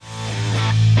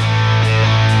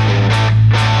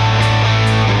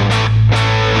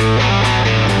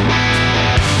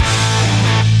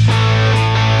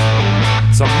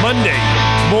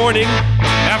morning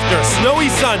after a snowy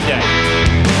Sunday.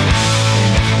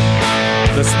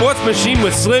 The Sports Machine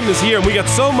with Slim is here, and we got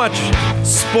so much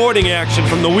sporting action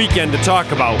from the weekend to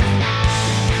talk about.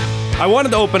 I wanted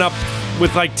to open up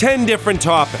with like 10 different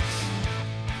topics.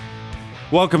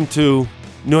 Welcome to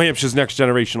New Hampshire's next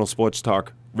generational sports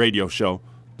talk radio show,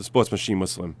 The Sports Machine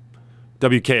with Slim,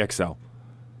 WKXL.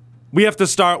 We have to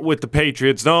start with the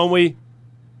Patriots, don't we?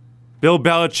 Bill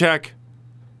Belichick,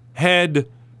 head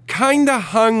kind of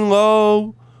hung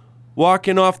low,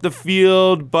 walking off the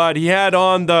field, but he had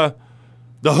on the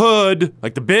hood,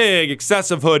 like the big,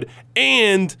 excessive hood,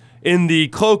 and in the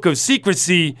cloak of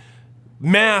secrecy,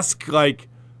 mask, like,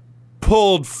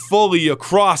 pulled fully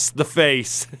across the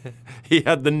face. He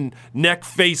had the neck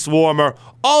face warmer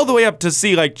all the way up to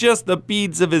see, like, just the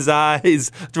beads of his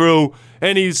eyes through,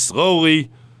 and he's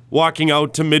slowly walking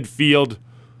out to midfield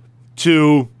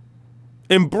to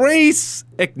embrace,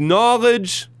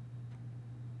 acknowledge,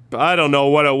 I don't know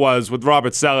what it was, with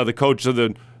Robert Saleh, the coach of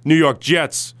the New York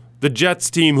Jets, the Jets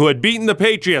team who had beaten the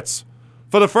Patriots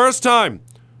for the first time.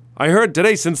 I heard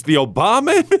today since the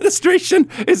Obama administration.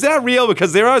 Is that real?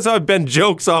 Because there have been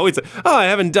jokes always. Oh, I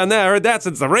haven't done that. I heard that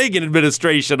since the Reagan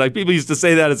administration. Like people used to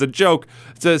say that as a joke,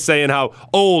 saying how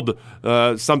old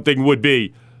something would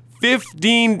be.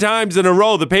 15 times in a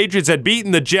row, the Patriots had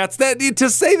beaten the Jets. To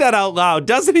say that out loud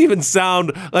doesn't even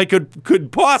sound like it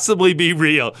could possibly be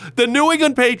real. The New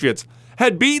England Patriots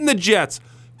had beaten the Jets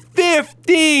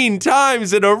 15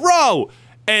 times in a row.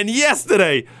 And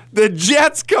yesterday, the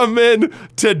Jets come in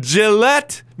to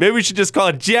Gillette, maybe we should just call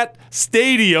it Jet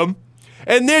Stadium,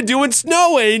 and they're doing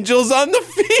snow angels on the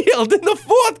field in the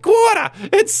fourth quarter.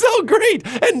 It's so great.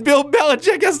 And Bill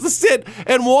Belichick has to sit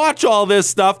and watch all this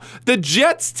stuff. The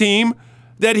Jets team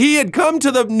that he had come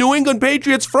to the New England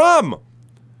Patriots from.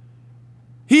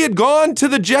 He had gone to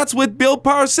the Jets with Bill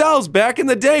Parcells back in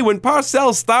the day when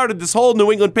Parcells started this whole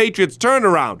New England Patriots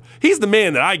turnaround. He's the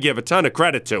man that I give a ton of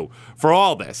credit to for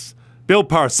all this. Bill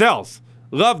Parcells.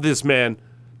 Love this man.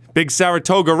 Big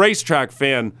Saratoga racetrack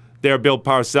fan there, Bill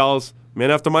Parcells. Man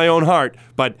after my own heart.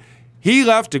 But he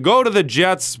left to go to the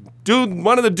Jets,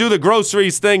 wanted to do the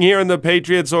groceries thing here in the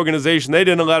Patriots organization. They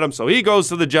didn't let him, so he goes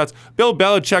to the Jets. Bill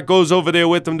Belichick goes over there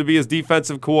with him to be his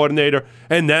defensive coordinator.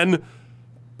 And then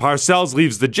Parcells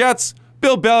leaves the Jets.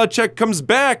 Bill Belichick comes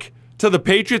back to the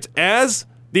Patriots as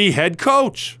the head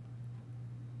coach.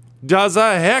 Does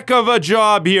a heck of a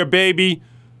job here, baby.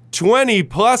 20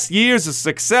 plus years of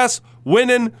success,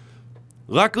 winning.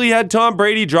 Luckily had Tom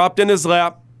Brady dropped in his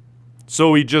lap.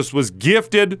 So he just was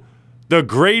gifted the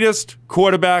greatest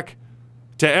quarterback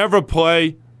to ever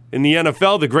play in the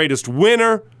NFL, the greatest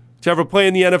winner to ever play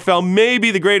in the NFL,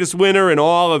 maybe the greatest winner in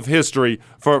all of history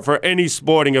for any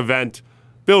sporting event.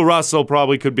 Bill Russell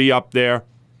probably could be up there.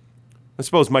 I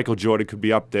suppose Michael Jordan could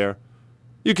be up there.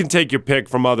 You can take your pick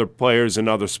from other players in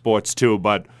other sports too,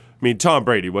 but, I mean, Tom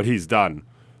Brady, what he's done.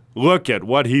 Look at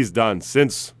what he's done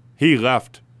since he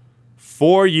left.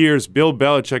 4 years, Bill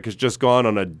Belichick has just gone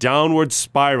on a downward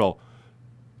spiral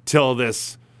till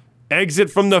this exit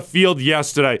from the field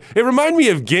yesterday. It reminded me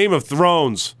of Game of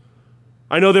Thrones.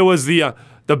 I know there was the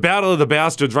Battle of the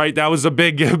Bastards, right? That was a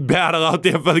big battle out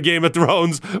there for the Game of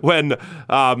Thrones when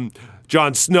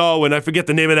Jon Snow and I forget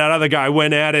the name of that other guy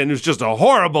went at it, and it was just a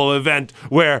horrible event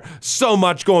where so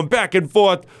much going back and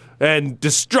forth and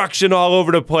destruction all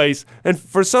over the place. And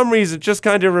for some reason, it just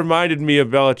kind of reminded me of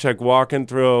Belichick walking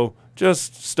through,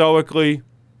 just stoically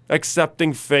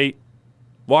accepting fate,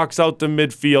 walks out to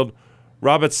midfield.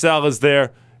 Robert Saleh is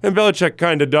there, and Belichick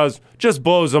kind of just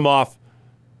blows him off.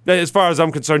 As far as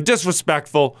I'm concerned,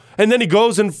 disrespectful. And then he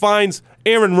goes and finds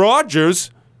Aaron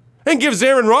Rodgers and gives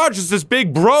Aaron Rodgers this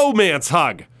big bromance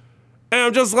hug. And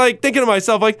I'm just like thinking to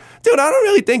myself, like, dude, I don't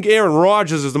really think Aaron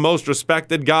Rodgers is the most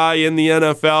respected guy in the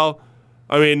NFL.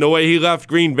 I mean, the way he left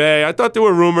Green Bay, I thought there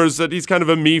were rumors that he's kind of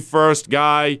a me-first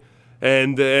guy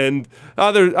and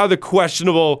other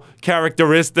questionable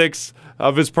characteristics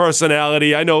of his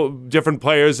personality. I know different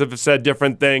players have said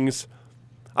different things.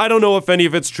 I don't know if any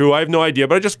of it's true. I have no idea,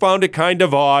 but I just found it kind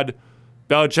of odd.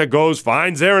 Belichick goes,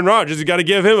 finds Aaron Rodgers. You got to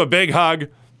give him a big hug.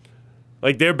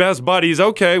 Like they're best buddies.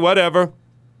 Okay, whatever.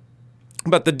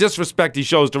 But the disrespect he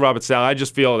shows to Robert Saleh, I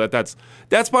just feel that's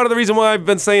part of the reason why I've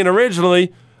been saying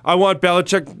originally I want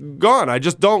Belichick gone. I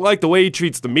just don't like the way he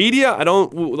treats the media. I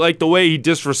don't like the way he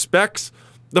disrespects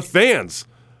the fans.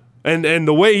 And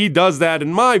the way he does that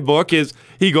in my book is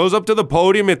he goes up to the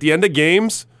podium at the end of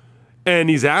games and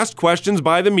he's asked questions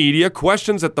by the media,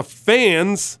 questions that the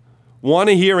fans want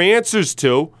to hear answers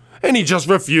to, and he just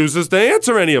refuses to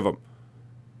answer any of them.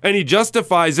 And he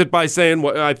justifies it by saying,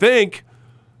 well, I think,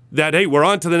 that, hey, we're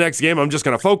on to the next game. I'm just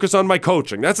going to focus on my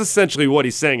coaching. That's essentially what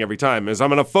he's saying every time, is I'm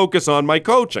going to focus on my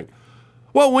coaching.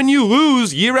 Well, when you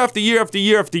lose year after year after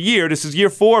year after year, this is year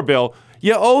 4, Bill,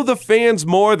 you owe the fans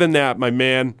more than that, my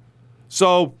man.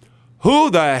 So who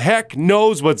the heck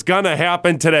knows what's going to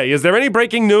happen today? Is there any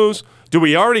breaking news? Do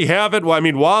we already have it? Well, I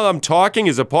mean, while I'm talking,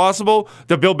 is it possible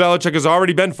that Bill Belichick has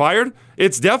already been fired?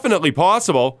 It's definitely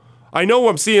possible. I know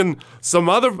I'm seeing some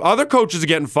other coaches are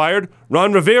getting fired.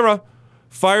 Ron Rivera,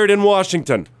 fired in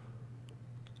Washington.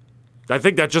 I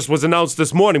think that just was announced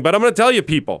this morning. But I'm going to tell you,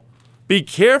 people, be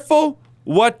careful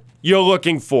what you're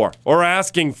looking for or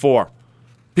asking for.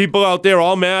 People out there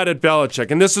all mad at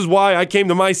Belichick. And this is why I came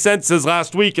to my senses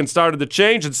last week and started to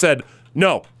change and said,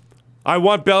 no, I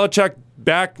want Belichick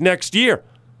back next year.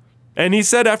 And he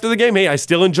said after the game, hey, I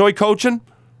still enjoy coaching.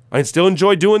 I still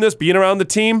enjoy doing this, being around the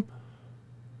team.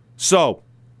 So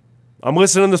I'm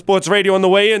listening to sports radio on the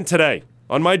way in today,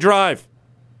 on my drive.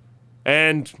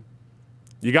 And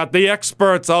you got the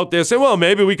experts out there saying, well,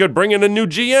 maybe we could bring in a new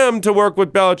GM to work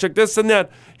with Belichick, this and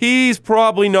that. He's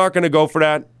probably not going to go for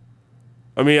that.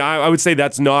 I mean, I would say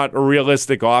that's not a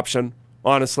realistic option,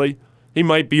 honestly. He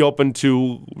might be open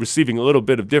to receiving a little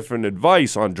bit of different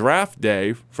advice on draft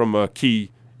day from a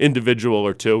key individual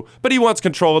or two, but he wants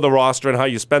control of the roster and how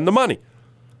you spend the money.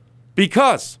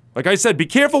 Because, like I said, be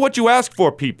careful what you ask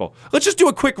for, people. Let's just do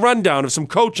a quick rundown of some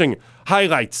coaching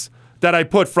highlights that I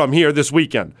put from here this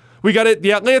weekend. We got it.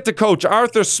 The Atlanta coach,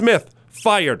 Arthur Smith,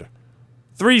 fired.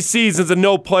 3 seasons and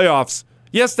no playoffs.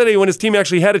 Yesterday, when his team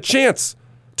actually had a chance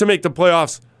to make the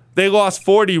playoffs, they lost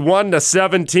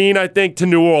 41-17, I think, to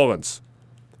New Orleans.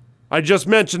 I just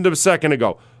mentioned it a second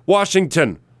ago.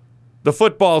 Washington, the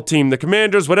football team, the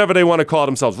Commanders, whatever they want to call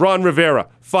themselves. Ron Rivera,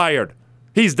 fired.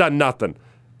 He's done nothing.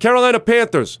 Carolina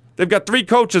Panthers, they've got 3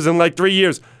 coaches in like 3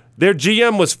 years. Their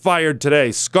GM was fired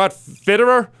today. Scott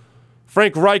Fitterer,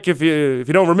 Frank Reich, if you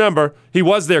don't remember, he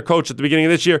was their coach at the beginning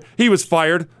of this year. He was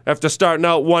fired after starting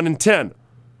out 1-10.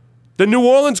 The New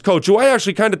Orleans coach, who I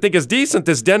actually kind of think is decent,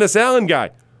 this Dennis Allen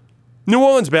guy. New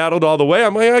Orleans battled all the way.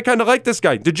 I kind of like this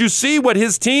guy. Did you see what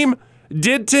his team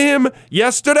did to him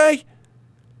yesterday?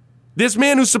 This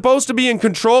man who's supposed to be in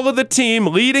control of the team,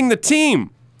 leading the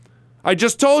team. I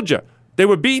just told you. They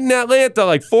were beating Atlanta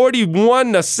like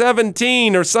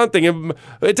 41-17 or something.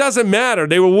 It doesn't matter.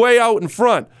 They were way out in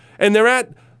front. And they're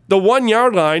at the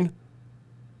 1-yard line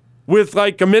with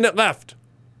like a minute left.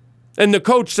 And the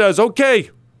coach says, okay,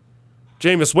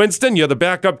 Jameis Winston, you're the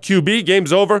backup QB.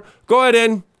 Game's over. Go ahead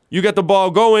in. You get the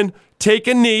ball going. Take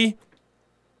a knee.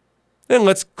 And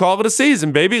let's call it a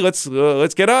season, baby. Let's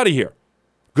get out of here.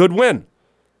 Good win.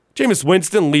 Jameis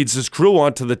Winston leads his crew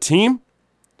onto the team.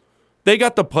 They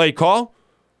got the play call.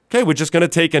 Okay, we're just going to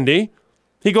take a knee.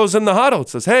 He goes in the huddle and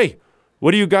says, hey,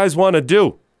 what do you guys want to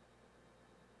do?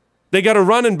 They got a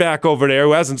running back over there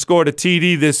who hasn't scored a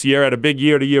TD this year, had a big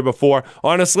year the year before.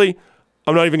 Honestly,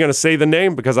 I'm not even going to say the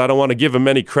name because I don't want to give him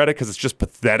any credit because it's just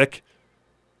pathetic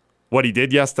what he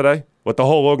did yesterday, what the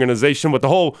whole organization, what the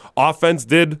whole offense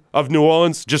did of New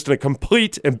Orleans, just a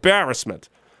complete embarrassment.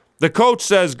 The coach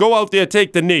says, go out there,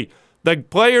 take the knee. The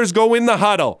players go in the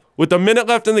huddle with a minute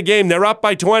left in the game. They're up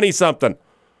by 20-something.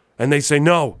 And they say,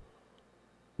 no,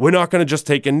 we're not going to just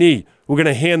take a knee. We're going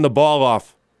to hand the ball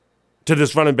off to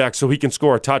this running back so he can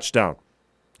score a touchdown.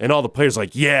 And all the players are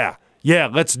like, yeah,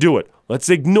 let's do it. Let's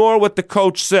ignore what the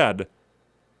coach said.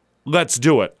 Let's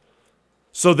do it.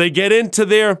 So they get into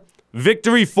their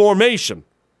victory formation,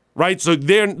 right? So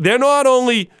they're not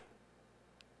only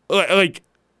like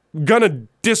gonna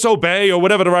disobey or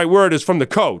whatever the right word is from the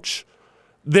coach.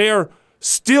 They're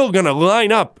still gonna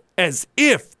line up as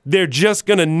if they're just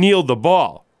gonna kneel the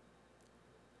ball.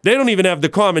 They don't even have the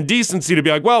common decency to be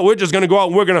like, well, we're just going to go out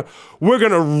and we're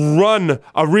going to run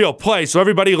a real play. So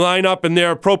everybody line up in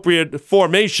their appropriate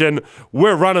formation.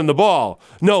 We're running the ball.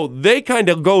 No, they kind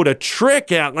of go to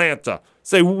trick Atlanta.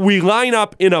 Say, we line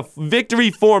up in a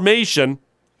victory formation,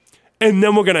 and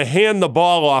then we're going to hand the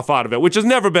ball off out of it, which has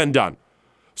never been done.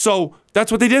 So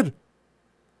that's what they did.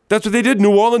 That's what they did.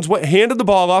 New Orleans handed the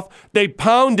ball off. They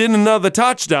pound in another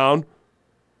touchdown,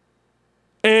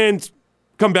 and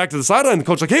come back to the sideline. The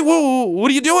coach like, hey, whoa,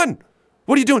 what are you doing?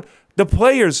 What are you doing? The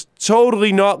players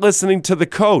totally not listening to the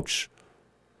coach.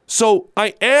 So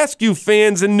I ask you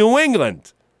fans in New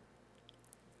England,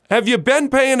 have you been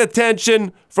paying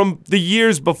attention from the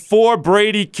years before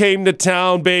Brady came to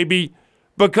town, baby?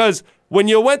 Because when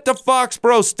you went to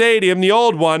Foxborough Stadium, the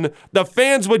old one, the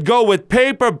fans would go with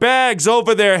paper bags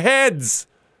over their heads.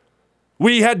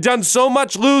 We had done so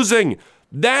much losing.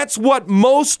 That's what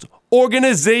most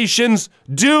organizations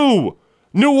do.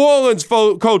 New Orleans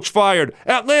coach fired.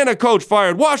 Atlanta coach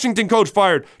fired. Washington coach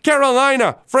fired.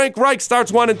 Carolina, Frank Reich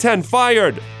starts 1-10,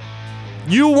 fired.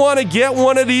 You want to get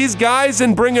one of these guys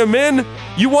and bring him in?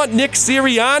 You want Nick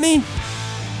Sirianni,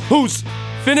 who's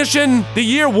finishing the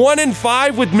year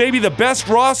 1-5 with maybe the best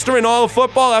roster in all of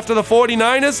football after the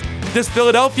 49ers? This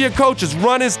Philadelphia coach has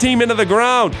run his team into the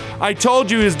ground. I told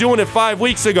you he was doing it 5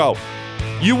 weeks ago.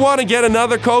 You want to get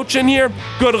another coach in here?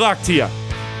 Good luck to you.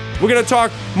 We're going to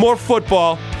talk more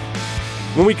football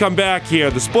when we come back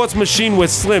here. The Sports Machine with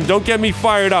Slim. Don't get me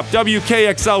fired up.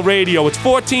 WKXL Radio. It's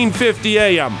 1450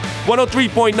 AM,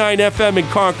 103.9 FM in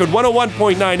Concord,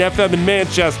 101.9 FM in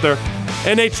Manchester,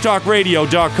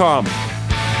 NHTalkRadio.com.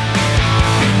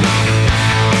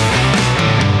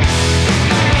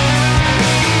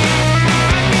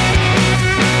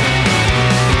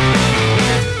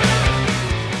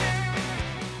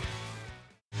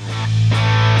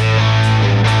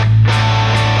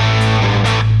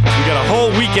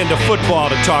 Weekend of football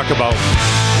to talk about.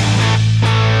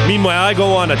 Meanwhile, I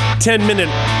go on a 10-minute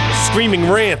screaming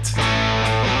rant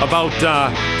about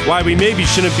why we maybe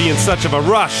shouldn't be in such of a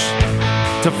rush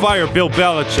to fire Bill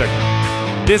Belichick.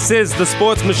 This is the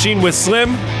Sports Machine with Slim,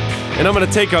 and I'm going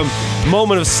to take a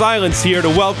moment of silence here to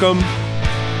welcome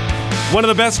one of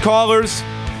the best callers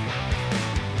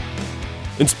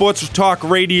in sports talk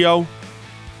radio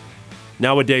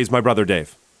nowadays, my brother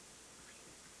Dave.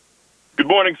 Good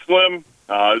morning, Slim.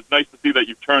 It's nice to see that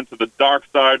you've turned to the dark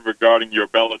side regarding your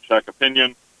Belichick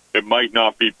opinion. It might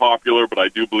not be popular, but I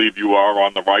do believe you are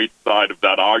on the right side of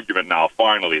that argument now,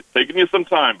 finally. It's taken you some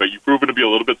time, but you've proven to be a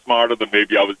little bit smarter than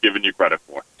maybe I was giving you credit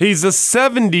for. He's a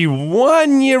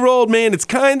 71-year-old man. It's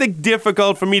kind of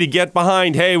difficult for me to get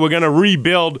behind, hey, we're going to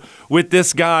rebuild with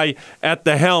this guy at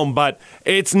the helm, but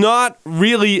it's not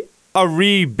really a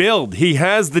rebuild. He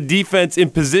has the defense in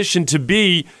position to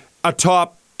be a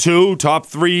top 2, top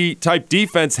 3 type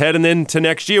defense heading into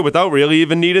next year without really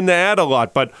even needing to add a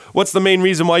lot. But what's the main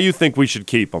reason why you think we should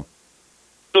keep him?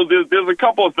 So there's a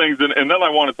couple of things, and then I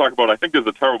want to talk about, I think there's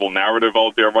a terrible narrative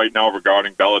out there right now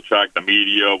regarding Belichick, the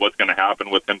media, what's going to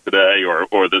happen with him today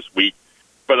or this week.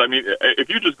 But, I mean, if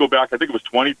you just go back, I think it was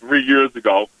 23 years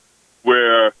ago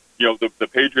where, you know, the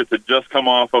Patriots had just come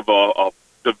off of a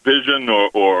division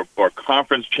or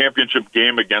conference championship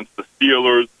game against the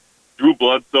Steelers. Drew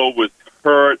Bledsoe was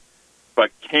hurt,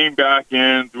 but came back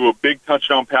in, threw a big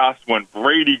touchdown pass when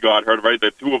Brady got hurt, right?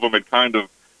 The two of them had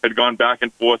gone back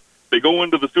and forth. They go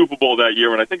into the Super Bowl that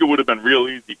year, and I think it would have been real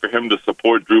easy for him to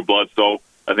support Drew Bledsoe.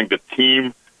 I think the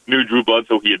team knew Drew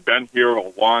Bledsoe. He had been here a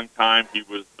long time. He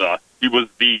was the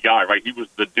guy, right? He was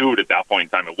the dude at that point in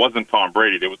time. It wasn't Tom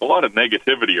Brady. There was a lot of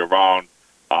negativity around,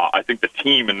 I think, the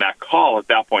team in that call at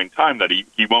that point in time that he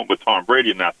went with Tom Brady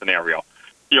in that scenario.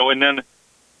 You know, and then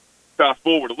fast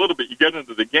forward a little bit, you get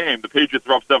into the game, the Patriots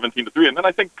are up 17-3, and then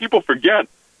I think people forget,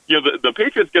 you know, the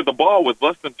Patriots get the ball with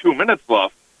less than 2 minutes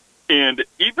left, and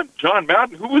even John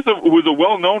Madden, who was a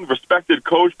well-known, respected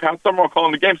coach, Pat Summerall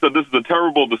calling the game, said this is a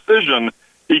terrible decision.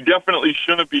 He definitely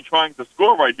shouldn't be trying to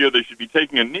score right here. They should be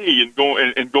taking a knee and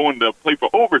going to play for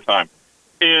overtime.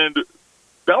 And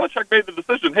Belichick made the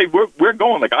decision, hey, we're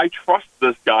going. Like, I trust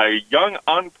this guy, young,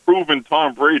 unproven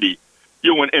Tom Brady.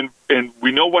 You know, and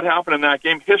we know what happened in that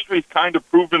game. History's kind of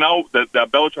proven out that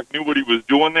Belichick knew what he was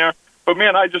doing there. But,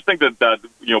 man, I just think that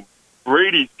you know,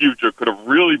 Brady's future could have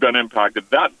really been impacted.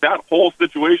 That whole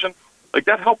situation, like,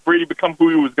 that helped Brady become who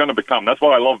he was going to become. That's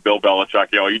why I love Bill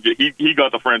Belichick. You know, he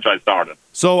got the franchise started.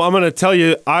 So I'm going to tell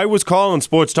you, I was calling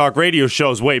sports talk radio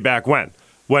shows way back when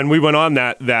we went on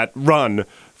that run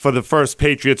for the first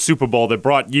Patriots Super Bowl that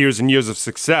brought years and years of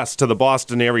success to the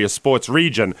Boston area sports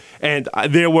region. And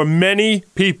there were many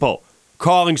people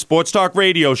calling sports talk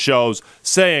radio shows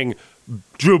saying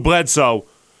Drew Bledsoe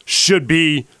should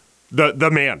be the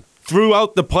man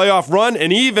throughout the playoff run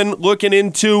and even looking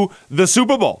into the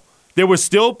Super Bowl. There were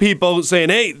still people saying,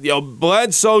 hey, you know,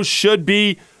 Bledsoe should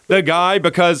be the guy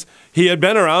because he had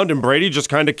been around and Brady just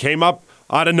kind of came up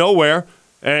out of nowhere.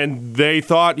 And they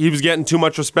thought he was getting too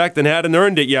much respect and hadn't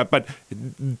earned it yet. But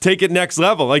take it next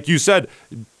level. Like you said,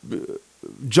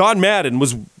 John Madden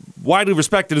was widely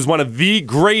respected as one of the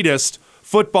greatest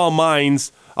football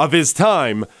minds of his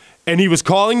time. And he was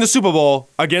calling the Super Bowl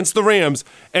against the Rams.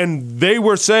 And they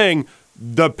were saying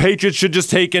the Patriots should just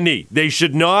take a knee. They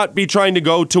should not be trying to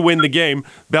go to win the game.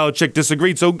 Belichick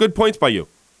disagreed. So good points by you.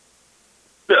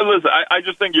 Listen, I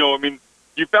just think, you know, I mean,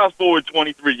 you fast forward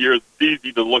 23 years, it's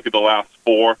easy to look at the last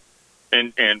 4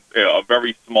 and a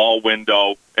very small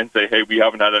window and say, hey, we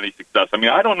haven't had any success. I mean,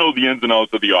 I don't know the ins and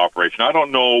outs of the operation. I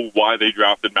don't know why they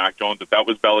drafted Mac Jones. If that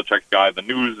was Belichick's guy, the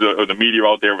news or the media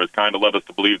out there was kind of led us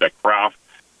to believe that Kraft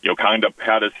kind of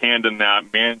had his hand in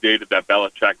that, mandated that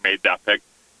Belichick made that pick.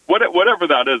 Whatever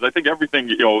that is, I think everything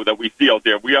that we see out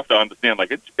there, we have to understand.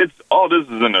 Like it's all this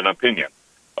is an opinion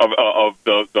of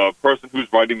the person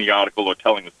who's writing the article or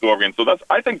telling the story, and so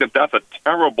I think that's a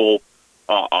terrible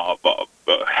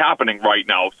happening right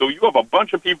now. So you have a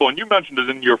bunch of people, and you mentioned it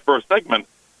in your first segment,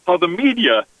 how the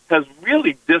media has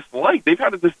really disliked. They've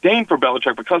had a disdain for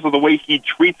Belichick because of the way he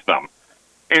treats them,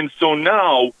 and so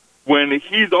now when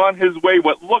he's on his way,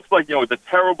 what looks like it's a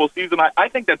terrible season, I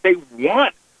think that they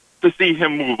want to see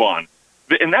him move on,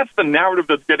 and that's the narrative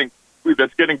that's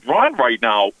getting drawn right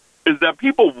now. Is that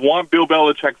people want Bill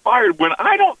Belichick fired? When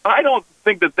I don't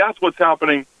think that that's what's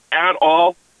happening at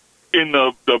all in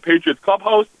the Patriots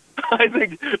clubhouse. I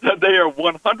think that they are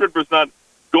 100%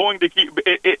 going to keep.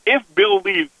 If Bill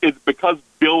leaves, it's because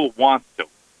Bill wants to.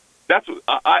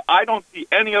 I don't see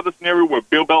any other scenario where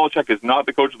Bill Belichick is not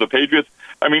the coach of the Patriots.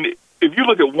 I mean, if you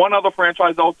look at one other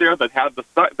franchise out there that had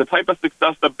the type of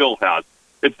success that Bill has,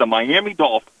 it's the Miami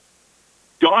Dolphins.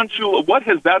 Don Shula, what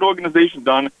has that organization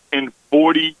done in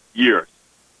 40 years?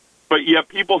 But yet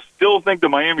people still think the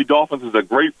Miami Dolphins is a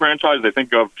great franchise. They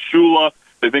think of Shula.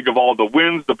 They think of all the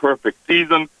wins, the perfect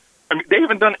season. I mean, they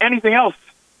haven't done anything else.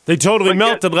 They totally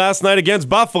melted last night against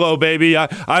Buffalo, baby.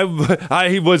 I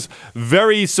was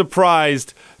very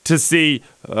surprised to see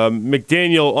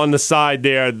McDaniel on the side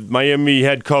there, Miami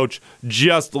head coach,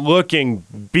 just looking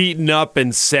beaten up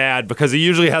and sad because he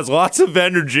usually has lots of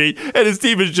energy, and his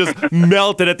team is just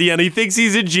melted at the end. He thinks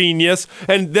he's a genius,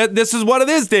 and this is what it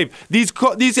is, Dave. These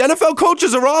NFL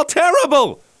coaches are all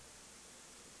terrible.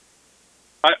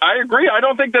 I agree. I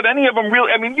don't think that any of them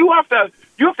really. I mean, you have to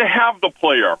have the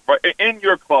player in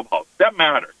your clubhouse. That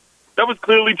matters. That was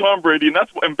clearly Tom Brady,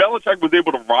 and Belichick was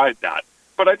able to ride that.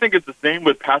 But I think it's the same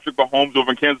with Patrick Mahomes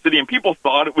over in Kansas City, and people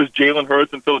thought it was Jalen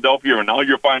Hurts in Philadelphia, and now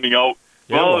you're finding out,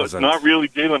 it's not really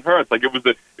Jalen Hurts. Like it was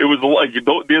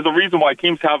like there's a reason why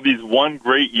teams have these one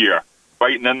great year,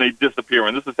 right, and then they disappear.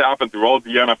 And this has happened throughout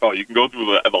the NFL. You can go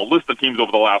through the list of teams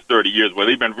over the last 30 years where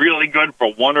they've been really good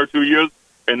for 1 or 2 years,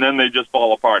 and then they just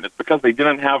fall apart. And it's because they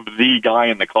didn't have the guy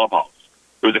in the clubhouse.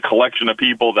 It was a collection of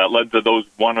people that led to those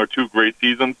 1 or 2 great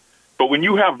seasons. But when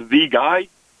you have the guy,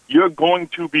 you're going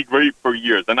to be great for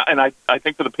years. And I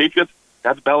think for the Patriots,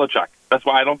 that's Belichick. That's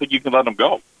why I don't think you can let him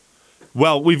go.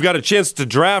 Well, we've got a chance to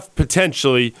draft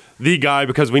potentially the guy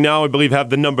because we now, I believe,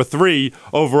 have the number 3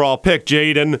 overall pick.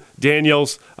 Jaden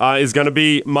Daniels is going to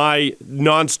be my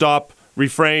nonstop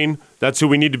refrain. That's who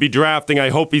we need to be drafting. I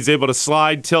hope he's able to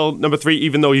slide till number 3,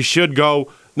 even though he should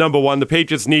go number 1. The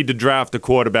Patriots need to draft a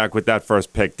quarterback with that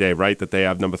first pick, Dave, right? That they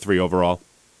have number 3 overall.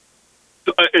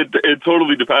 It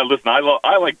totally depends. Listen,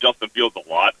 I like Justin Fields a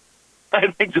lot. I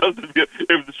think Justin Fields,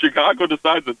 if Chicago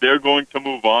decides that they're going to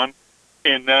move on,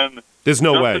 and then there's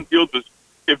no way.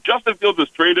 If Justin Fields is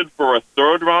traded for a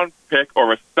 3rd-round pick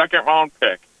or a 2nd-round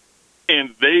pick,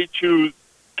 and they choose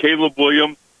Caleb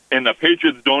Williams, and the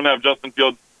Patriots don't have Justin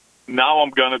Fields, now I'm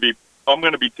gonna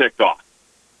be ticked off.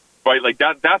 Right? Like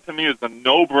that to me is a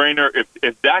no-brainer.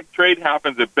 If that trade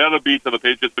happens, it better be to the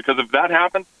Patriots, because if that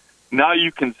happens, now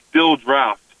you can still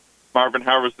draft Marvin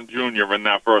Harrison Jr. in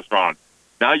that 1st round.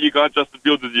 Now you got Justin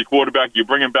Fields as your quarterback. You're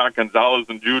bringing back Gonzalez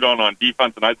and Judon on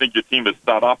defense, and I think your team is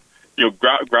set up.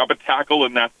 Grab a tackle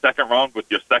in that 2nd round with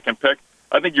your 2nd pick.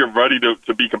 I think you're ready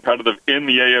to be competitive in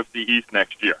the AFC East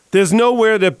next year. There's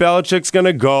nowhere that Belichick's going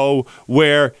to go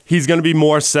where he's going to be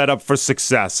more set up for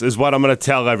success, is what I'm going to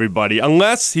tell everybody.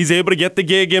 Unless he's able to get the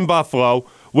gig in Buffalo,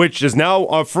 which is now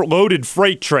a loaded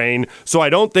freight train, so I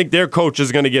don't think their coach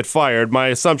is going to get fired. My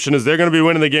assumption is they're going to be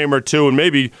winning the game or 2 and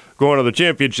maybe going to the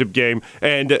championship game,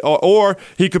 and or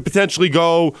he could potentially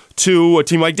go to a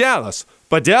team like Dallas.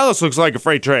 But Dallas looks like a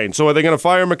freight train, so are they going to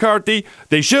fire McCarthy?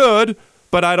 They should,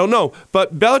 but I don't know.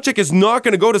 But Belichick is not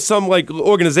going to go to some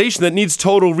organization that needs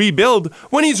total rebuild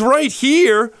when he's right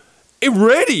here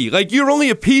ready. Like, you're only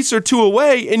a piece or 2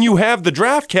 away, and you have the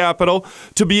draft capital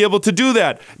to be able to do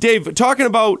that. Dave, talking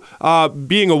about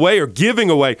being away or giving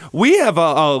away, we have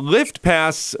a lift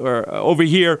pass over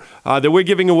here that we're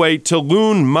giving away to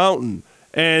Loon Mountain.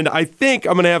 And I think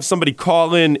I'm going to have somebody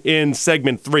call in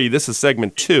segment 3. This is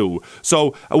segment 2.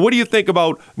 So what do you think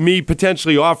about me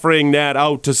potentially offering that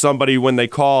out to somebody when they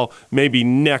call maybe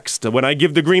next, when I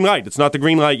give the green light? It's not the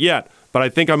green light yet, but I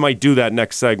think I might do that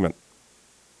next segment.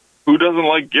 Who doesn't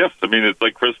like gifts? I mean, it's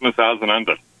like Christmas hasn't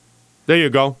ended. There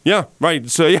you go. Yeah, right.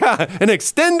 So, yeah, an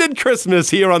extended Christmas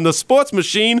here on the Sports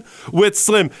Machine with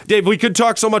Slim. Dave, we could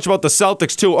talk so much about the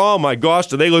Celtics, too. Oh, my gosh,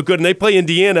 do they look good? And they play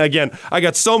Indiana again. I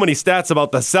got so many stats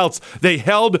about the Celts. They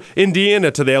held Indiana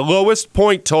to their lowest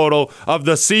point total of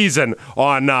the season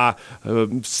on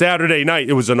Saturday night.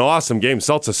 It was an awesome game.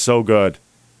 Celts are so good.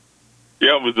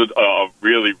 Yeah, it was a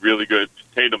really, really good.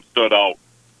 Tatum stood out.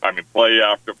 I mean, play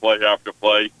after play after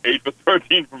play. 8 for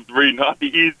 13 from three, not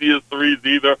the easiest threes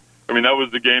either. I mean, that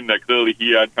was the game that clearly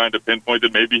he had kind of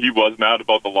pinpointed. Maybe he was mad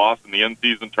about the loss in the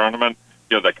in-season tournament.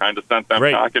 That kind of sent them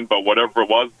packing. But whatever it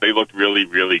was, they looked really,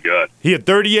 really good. He had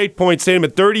 38 points. Tatum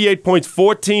had 38 points,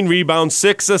 14 rebounds,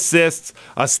 6 assists,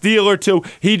 a steal or two.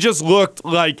 He just looked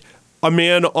like a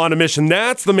man on a mission.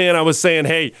 That's the man I was saying,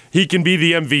 hey, he can be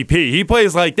the MVP. He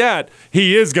plays like that,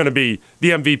 he is going to be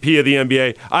the MVP of the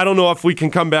NBA. I don't know if we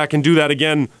can come back and do that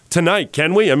again tonight,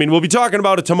 can we? I mean, we'll be talking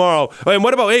about it tomorrow. And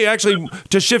what about, hey, actually,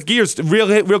 to shift gears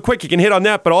real quick, you can hit on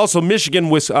that, but also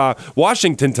Michigan with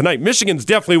Washington tonight. Michigan's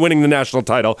definitely winning the national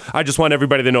title. I just want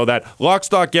everybody to know that. Lock,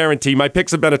 stock, guarantee. My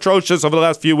picks have been atrocious over the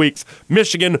last few weeks.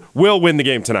 Michigan will win the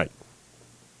game tonight.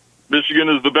 Michigan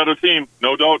is the better team.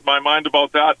 No doubt in my mind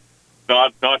about that.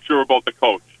 Not sure about the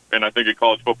coach, and I think in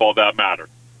college football that matters.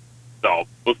 So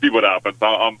we'll see what happens.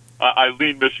 I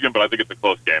lean Michigan, but I think it's a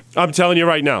close game. I'm telling you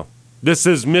right now, this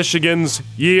is Michigan's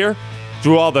year.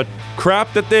 Through all the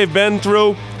crap that they've been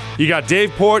through, you got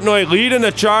Dave Portnoy leading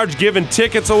the charge, giving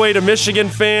tickets away to Michigan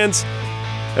fans.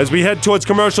 As we head towards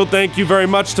commercial, thank you very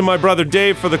much to my brother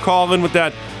Dave for the call-in with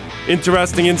that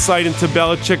interesting insight into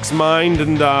Belichick's mind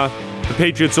and the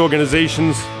Patriots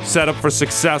organization's set up for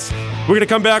success. We're going to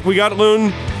come back. We got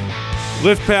Loon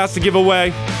Lift Pass to give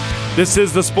away. This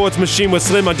is the Sports Machine with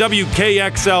Slim on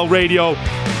WKXL Radio,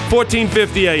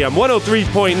 1450 AM,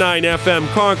 103.9 FM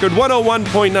Concord,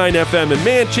 101.9 FM in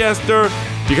Manchester.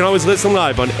 You can always listen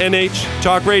live on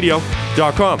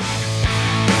nhtalkradio.com.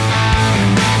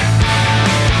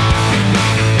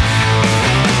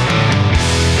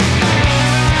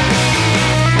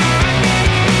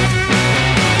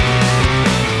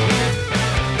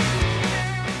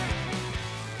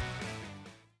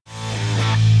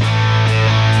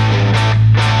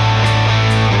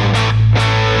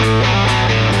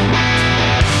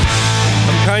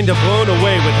 Blown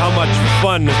away with how much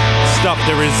fun stuff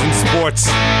there is in sports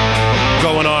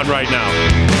going on right now.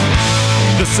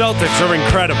 The Celtics are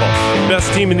incredible.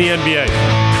 Best team in the NBA.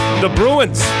 The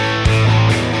Bruins.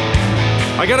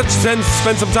 I got to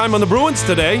spend some time on the Bruins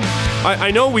today.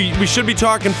 I know we should be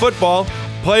talking football,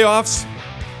 playoffs,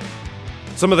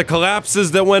 some of the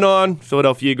collapses that went on,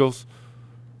 Philadelphia Eagles.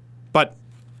 But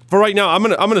for right now, I'm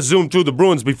gonna zoom through the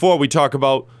Bruins before we talk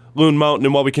about Loon Mountain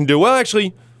and what we can do. Well,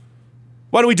 actually,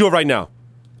 why don't we do it right now?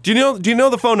 Do you know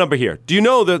the phone number here? Do you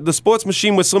know the Sports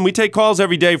Machine with Slim? We take calls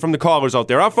every day from the callers out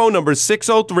there. Our phone number is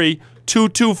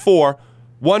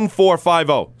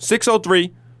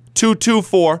 603-224-1450.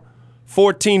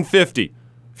 603-224-1450.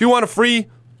 If you want a free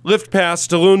lift pass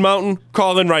to Loon Mountain,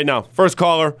 call in right now. First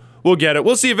caller, we'll get it.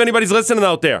 We'll see if anybody's listening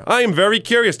out there. I am very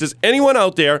curious. Does anyone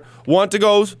out there want to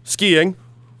go skiing?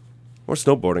 Or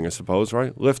snowboarding, I suppose,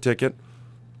 right? Lift ticket.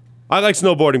 I like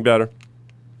snowboarding better.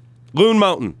 Loon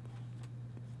Mountain,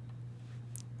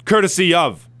 courtesy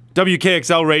of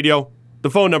WKXL Radio. The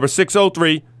phone number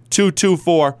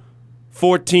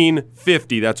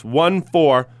 603-224-1450. That's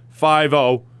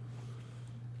 1450.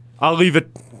 I'll leave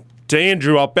it to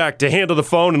Andrew out back to handle the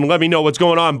phone and let me know what's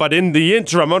going on. But in the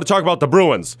interim, I'm going to talk about the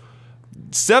Bruins.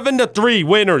 7-3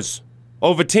 winners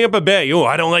over Tampa Bay. Oh,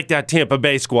 I don't like that Tampa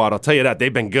Bay squad. I'll tell you that.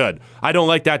 They've been good. I don't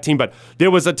like that team. But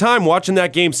there was a time watching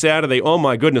that game Saturday. Oh,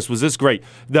 my goodness, was this great.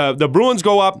 The Bruins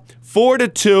go up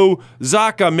 4-2.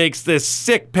 Zaka makes this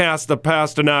sick pass to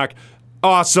Pasternak.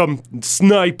 Awesome.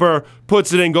 Sniper.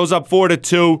 Puts it in. Goes up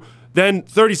 4-2. Then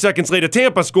 30 seconds later,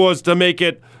 Tampa scores to make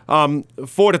it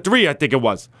 4-3, I think it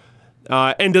was.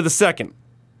 End of the second.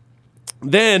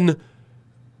 Then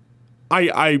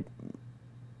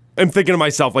I'm thinking to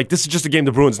myself, like, this is just a game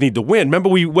the Bruins need to win. Remember,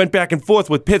 we went back and forth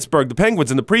with Pittsburgh, the Penguins,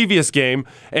 in the previous game,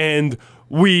 and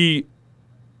we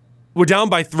were down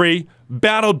by 3,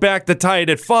 battled back to tie it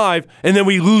at 5, and then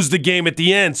we lose the game at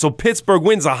the end. So Pittsburgh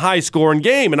wins a high-scoring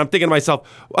game, and I'm thinking to myself,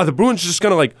 are the Bruins just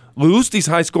going to, like, lose these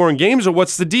high-scoring games, or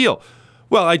what's the deal?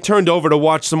 Well, I turned over to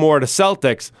watch some more of the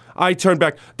Celtics. I turned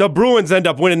back. The Bruins end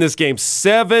up winning this game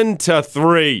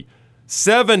 7-3.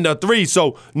 7-3.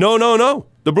 So, no.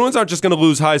 The Bruins aren't just going to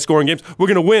lose high-scoring games. We're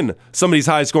going to win some of these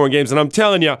high-scoring games. And I'm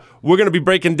telling you, we're going to be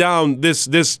breaking down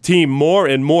this team more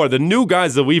and more. The new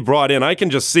guys that we've brought in, I can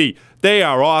just see they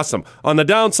are awesome. On the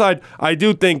downside, I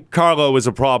do think Carlo is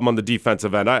a problem on the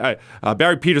defensive end.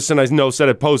 Barry Peterson, I know, said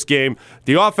it post-game.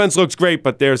 The offense looks great,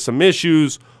 but there's some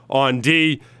issues on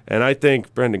D. And I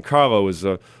think Brendan Carlo is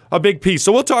a big piece.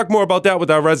 So we'll talk more about that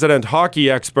with our resident hockey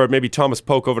expert, maybe Thomas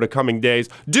Polk, over the coming days.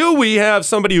 Do we have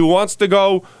somebody who wants to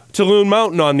go to Loon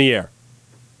Mountain on the air?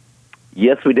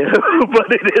 Yes, we do, but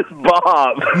it is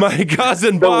Bob. My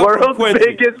cousin Bob. The world's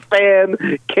biggest fan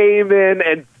came in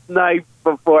and night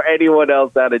before anyone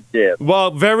else had a chance. Well,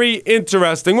 very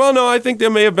interesting. Well, no, I think there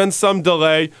may have been some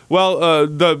delay. Well,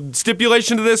 the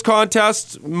stipulation to this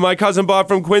contest, my cousin Bob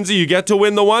from Quincy, you get to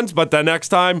win the ones, but the next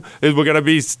time we're going to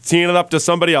be teeing it up to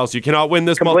somebody else. You cannot win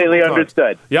this Completely multiple times.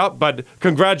 understood. Yep, but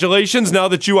congratulations. Now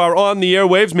that you are on the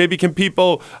airwaves, maybe can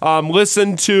people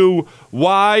listen to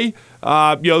why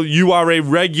you are a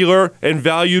regular and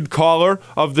valued caller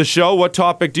of the show. What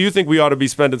topic do you think we ought to be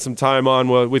spending some time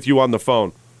on with you on the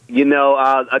phone?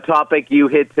 A topic you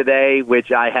hit today, which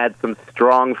I had some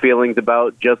strong feelings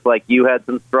about, just like you had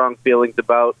some strong feelings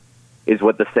about, is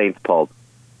what the Saints pulled.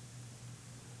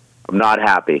 I'm not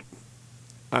happy.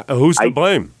 Who's to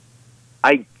blame?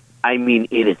 I mean,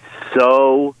 it is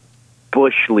so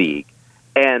Bush League.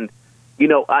 And,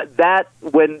 that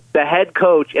when the head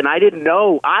coach, and I didn't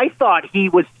know, I thought he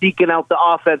was seeking out the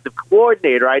offensive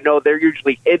coordinator. I know they're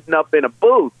usually hidden up in a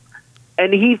booth.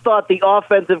 And he thought the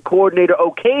offensive coordinator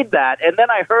okayed that. And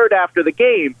then I heard after the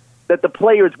game that the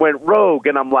players went rogue.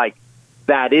 And I'm like,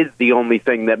 that is the only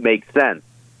thing that makes sense.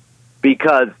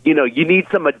 Because, you need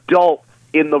some adults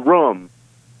in the room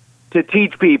to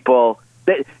teach people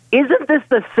that isn't this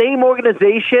the same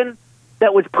organization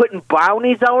that was putting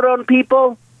bounties out on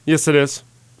people? Yes, it is.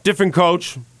 Different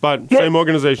coach, but same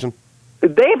organization.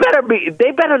 They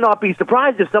better not be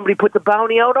surprised if somebody puts a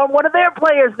bounty out on one of their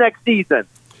players next season.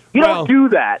 You don't do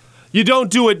that. You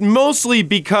don't do it mostly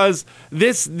because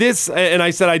this, and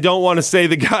I said I don't want to say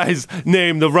the guy's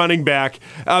name, the running back,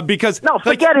 because no,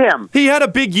 forget him. He had a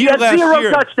big year last year.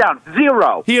 Zero touchdowns,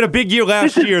 zero. He had a big year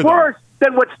last year. This is worse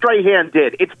than what Strahan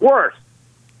did. It's worse.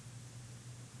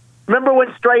 Remember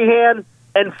when Strahan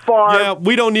and Favre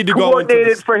we don't need to go into coordinated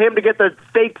this. for him to get the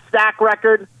fake sack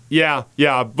record? Yeah,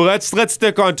 but let's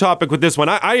stick on topic with this one.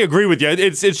 I agree with you.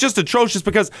 It's just atrocious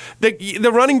because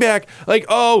the running back,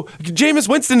 Jameis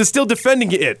Winston is still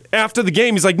defending it after the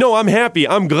game. He's like, no, I'm happy.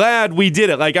 I'm glad we did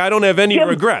it. Like, I don't have any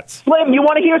regrets. Slim, you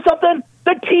want to hear something?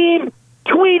 The team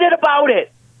tweeted about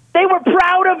it. They were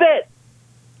proud of it.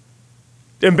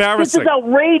 Embarrassing. This is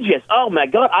outrageous. Oh, my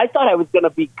God. I thought I was going to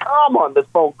be calm on this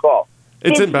phone call.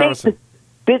 It's embarrassing.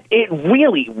 It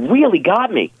really, really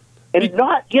got me. And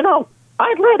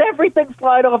I let everything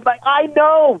slide off. I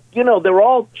know, they're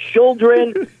all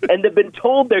children, and they've been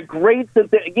told they're great since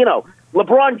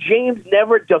LeBron James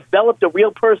never developed a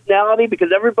real personality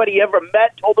because everybody he ever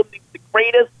met told him he's the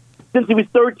greatest since he was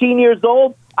 13 years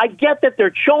old. I get that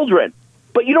they're children,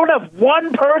 but you don't have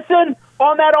one person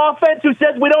on that offense who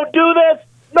says we don't do this.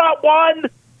 Not one.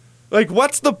 Like,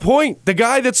 what's the point? The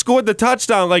guy that scored the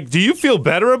touchdown, do you feel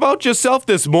better about yourself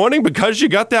this morning because you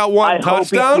got that one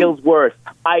touchdown? I hope he feels worse.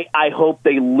 I hope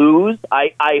they lose.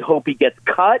 I hope he gets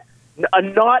cut.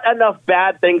 Not enough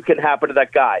bad things can happen to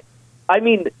that guy. I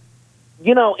mean,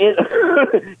 you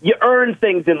earn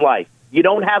things in life. You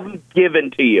don't have them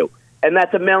given to you. And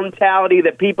that's a mentality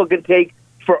that people can take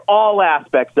for all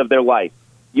aspects of their life.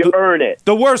 You earn it.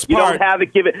 The worst part... You don't have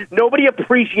it given. Nobody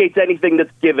appreciates anything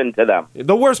that's given to them.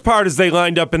 The worst part is they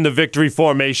lined up in the victory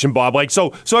formation, Bob.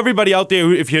 So everybody out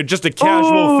there, if you're just a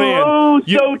casual fan... Oh,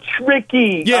 so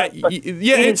tricky. Yeah,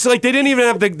 it's like they didn't even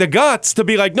have the guts to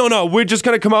be like, no, we're just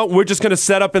going to come out, we're just going to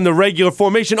set up in the regular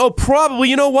formation. Oh, probably,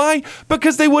 you know why?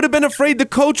 Because they would have been afraid the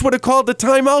coach would have called the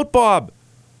timeout, Bob.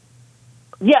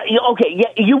 Yeah, okay,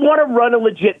 you want to run a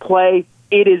legit play,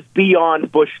 it is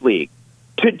beyond Bush League.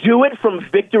 To do it from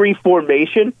victory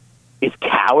formation is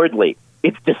cowardly.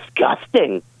 It's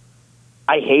disgusting.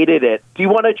 I hated it. Do you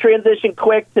want to transition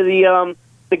quick to the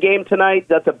game tonight?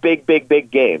 That's a big, big, big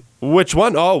game. Which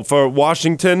one? Oh, for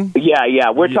Washington?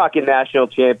 Yeah. We're talking national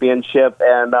championship,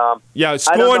 and I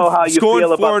don't know how you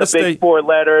feel about the big four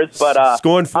letters, but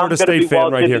scoring Florida State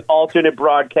fan right here. Alternate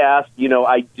broadcast.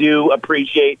 I do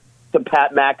appreciate some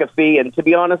Pat McAfee, and to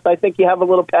be honest, I think you have a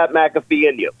little Pat McAfee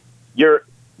in you.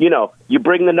 You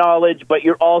bring the knowledge, but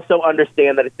you also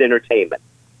understand that it's entertainment.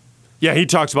 Yeah, he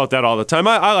talks about that all the time.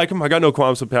 I like him. I got no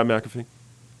qualms with Pat McAfee.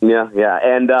 Yeah.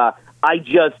 And I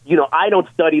just, I don't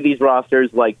study these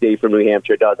rosters like Dave from New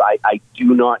Hampshire does. I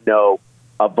do not know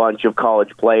a bunch of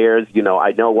college players.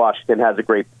 I know Washington has a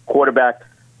great quarterback.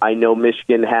 I know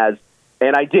Michigan has,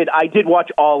 and I did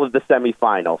watch all of the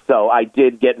semifinals, so I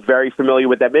did get very familiar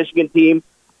with that Michigan team.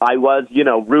 I was,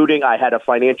 rooting. I had a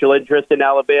financial interest in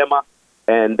Alabama.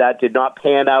 And that did not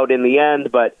pan out in the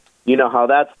end, but you know how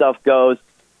that stuff goes.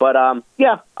 But,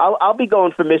 I'll be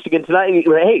going for Michigan tonight.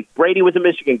 Hey, Brady was a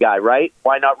Michigan guy, right?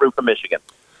 Why not root for Michigan?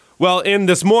 Well, in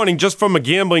this morning, just from a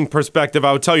gambling perspective,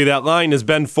 I would tell you that line has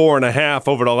been 4.5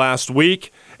 over the last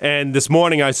week. And this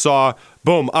morning I saw,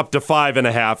 boom, up to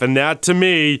 5.5. And that, to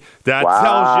me, that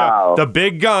tells you the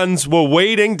big guns were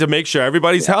waiting to make sure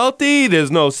everybody's healthy.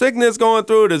 There's no sickness going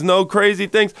through. There's no crazy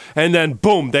things. And then,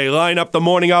 boom, they line up the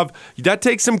morning of. That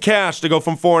takes some cash to go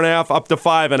from 4.5 up to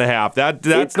 5.5.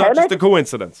 That's not just a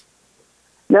coincidence.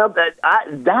 Now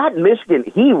that Michigan,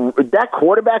 that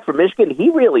quarterback for Michigan, he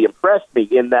really impressed me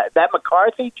in that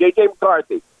McCarthy, J.J.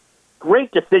 McCarthy,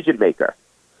 great decision maker.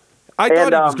 I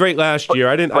thought he was great last year.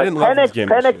 I didn't love his game.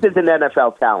 Penix is an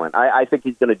NFL talent. I think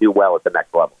he's going to do well at the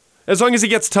next level. As long as he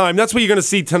gets time. That's what you're going to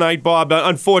see tonight, Bob.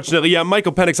 Unfortunately, yeah,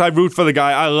 Michael Penix, I root for the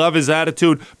guy. I love his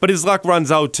attitude, but his luck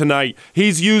runs out tonight.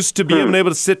 He's used to being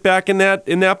able to sit back in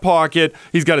that pocket.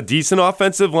 He's got a decent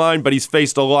offensive line, but he's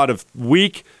faced a lot of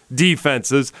weak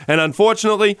defenses, and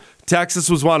unfortunately, Texas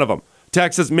was one of them.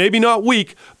 Texas, maybe not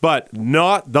weak, but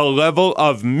not the level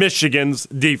of Michigan's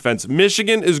defense.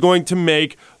 Michigan is going to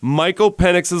make Michael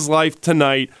Penix's life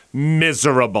tonight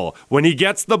miserable. When he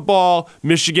gets the ball,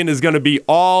 Michigan is going to be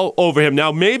all over him.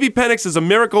 Now, maybe Penix is a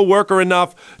miracle worker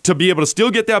enough to be able to still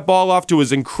get that ball off to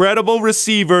his incredible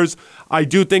receivers. I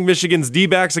do think Michigan's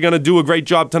D-backs are going to do a great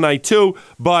job tonight too,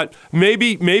 but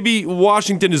maybe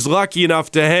Washington is lucky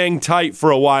enough to hang tight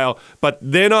for a while, but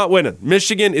they're not winning.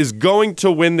 Michigan is going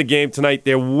to win the game tonight.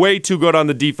 They're way too good on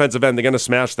the defensive end. They're going to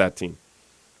smash that team.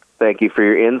 Thank you for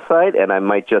your insight, and I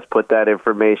might just put that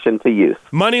information to use.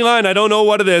 Money line, I don't know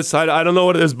what it is. I don't know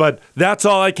what it is, but that's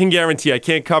all I can guarantee. I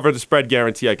can't cover the spread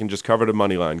guarantee. I can just cover the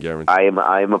money line guarantee. I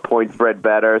am a point spread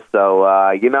better,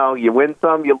 so you win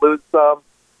some, you lose some.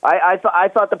 I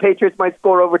thought the Patriots might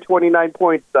score over 29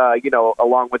 points,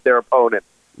 along with their opponent,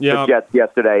 the Jets,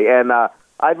 yesterday, and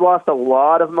I've lost a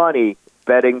lot of money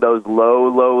betting those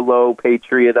low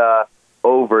Patriot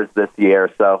overs this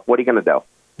year. So what are you going to do?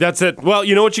 That's it. Well,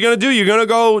 you know what you're going to do? You're going to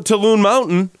go to Loon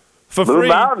Mountain for free. Loon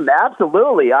Mountain,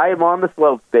 absolutely. I am on the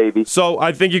slopes, baby. So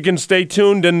I think you can stay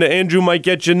tuned, and Andrew might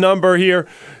get your number here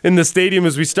in the stadium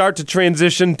as we start to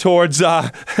transition towards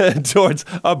towards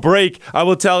a break. I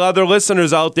will tell other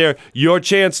listeners out there your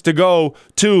chance to go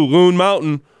to Loon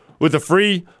Mountain with a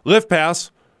free lift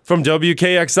pass from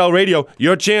WKXL Radio.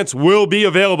 Your chance will be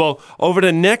available over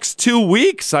the next 2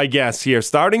 weeks, I guess, here.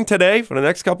 Starting today, for the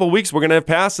next couple of weeks, we're going to have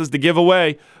passes to give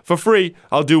away for free.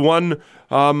 I'll do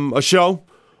a show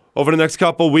over the next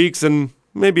couple of weeks, and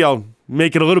maybe I'll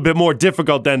make it a little bit more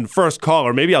difficult than first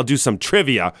caller. Maybe I'll do some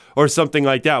trivia or something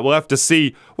like that. We'll have to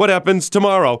see what happens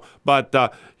tomorrow, but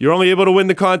you're only able to win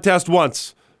the contest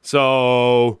once.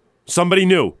 So somebody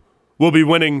new will be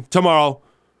winning tomorrow.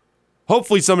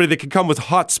 Hopefully somebody that can come with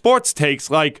hot sports takes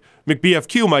like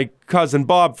McBFQ, my cousin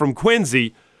Bob from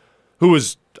Quincy, who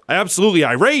was absolutely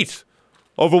irate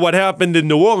over what happened in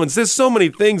New Orleans. There's so many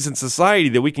things in society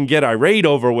that we can get irate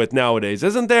over with nowadays,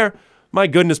 isn't there? My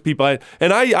goodness, people.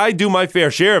 I do my fair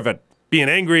share of it, being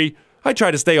angry. I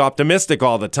try to stay optimistic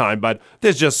all the time, but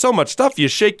there's just so much stuff you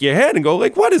shake your head and go,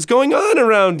 like, what is going on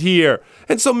around here?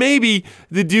 And so maybe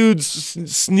the dude's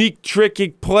sneak tricky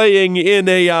playing in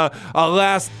a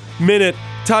last-minute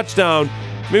touchdown.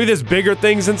 Maybe there's bigger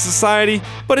things in society,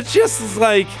 but it's just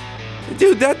like,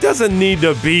 dude, that doesn't need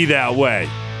to be that way.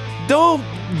 Don't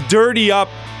dirty up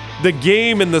the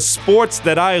game and the sports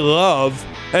that I love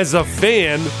as a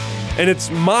fan, and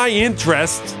it's my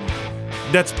interest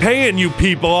that's paying you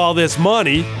people all this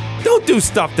money. Don't do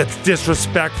stuff that's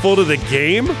disrespectful to the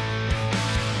game.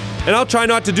 And I'll try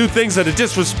not to do things that are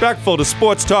disrespectful to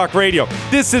Sports Talk Radio.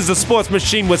 This is the Sports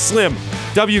Machine with Slim.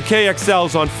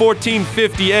 WKXL's on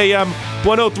 1450 AM,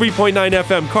 103.9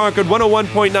 FM Concord,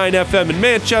 101.9 FM in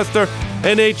Manchester,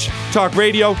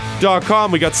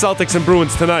 NHTalkRadio.com. We got Celtics and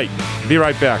Bruins tonight. Be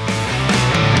right back.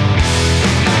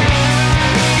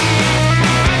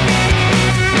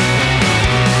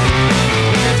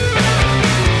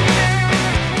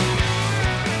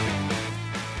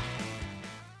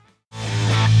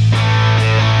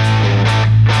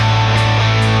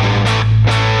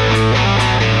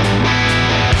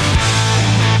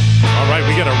 All right,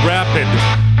 we got a rapid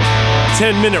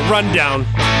 10-minute rundown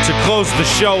to close the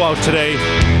show out today.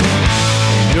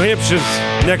 New Hampshire's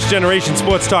Next Generation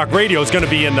Sports Talk Radio is going to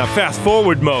be in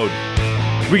fast-forward mode.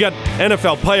 We got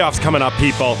NFL playoffs coming up,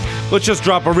 people. Let's just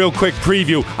drop a real quick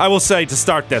preview. I will say, to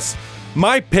start this,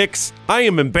 my picks, I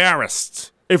am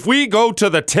embarrassed. If we go to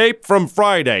the tape from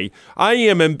Friday, I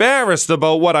am embarrassed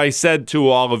about what I said to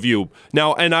all of you.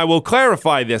 Now, and I will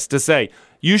clarify this to say,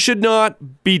 you should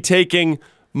not be taking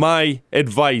my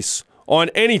advice on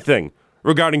anything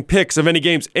regarding picks of any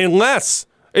games unless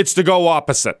it's to go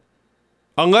opposite.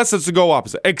 Unless it's to go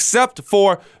opposite, except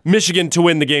for Michigan to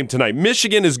win the game tonight.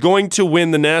 Michigan is going to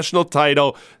win the national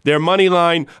title. Their money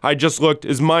line, I just looked,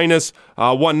 is minus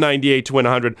 198 to win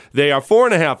 100. They are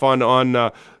 4.5 on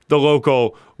the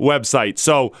local website.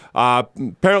 So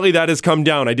apparently that has come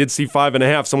down. I did see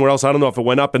 5.5 somewhere else. I don't know if it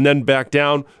went up and then back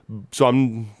down. So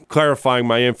I'm clarifying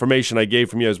my information I gave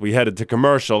from you as we headed to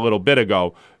commercial a little bit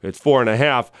ago. It's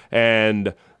 4.5,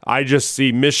 and I just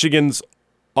see Michigan's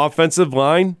offensive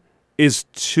line is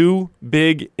too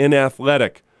big and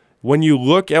athletic. When you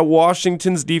look at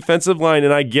Washington's defensive line,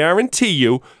 and I guarantee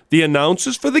you the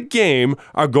announcers for the game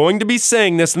are going to be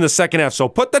saying this in the second half, so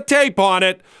put the tape on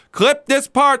it. Clip this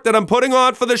part that I'm putting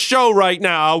on for the show right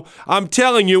now. I'm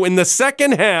telling you, in the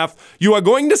second half, you are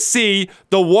going to see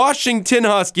the Washington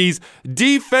Huskies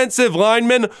defensive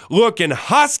linemen looking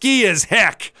husky as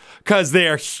heck because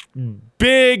they're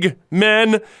big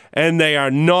men and they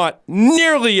are not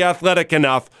nearly athletic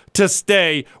enough to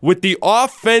stay with the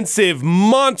offensive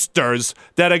monsters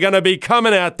that are going to be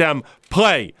coming at them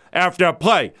play after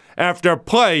play after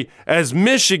play as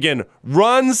Michigan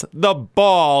runs the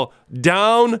ball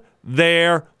down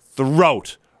their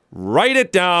throat. Write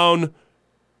it down.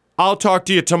 I'll talk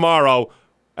to you tomorrow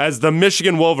as the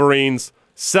Michigan Wolverines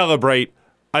celebrate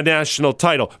a national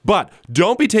title. But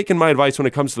don't be taking my advice when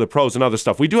it comes to the pros and other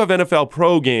stuff. We do have NFL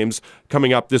pro games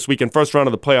coming up this weekend. First round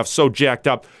of the playoffs, so jacked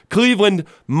up. Cleveland,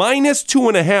 minus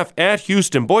 2.5 at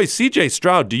Houston. Boy, CJ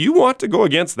Stroud, do you want to go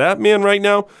against that man right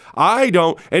now? I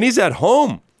don't. And he's at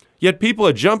home. Yet people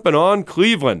are jumping on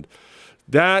Cleveland.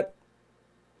 Looking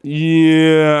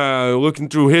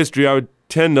through history, I would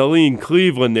tend to lean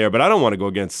Cleveland there, but I don't want to go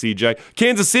against CJ.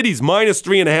 Kansas City's minus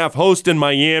 3.5 hosting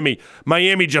Miami.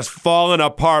 Miami just falling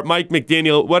apart. Mike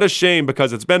McDaniel, what a shame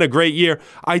because it's been a great year.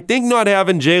 I think not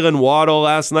having Jalen Waddle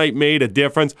last night made a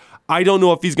difference. I don't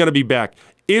know if he's going to be back.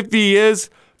 If he is,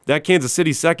 that Kansas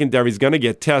City secondary is going to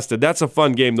get tested. That's a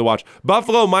fun game to watch.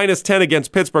 Buffalo minus 10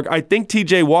 against Pittsburgh. I think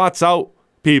TJ Watt's out,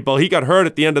 people. He got hurt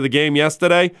at the end of the game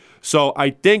yesterday, so I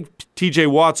think TJ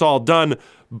Watt's all done.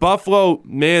 Buffalo,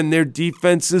 man, their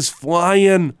defense is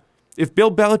flying. If Bill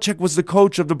Belichick was the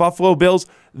coach of the Buffalo Bills,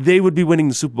 they would be winning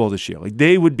the Super Bowl this year. Like,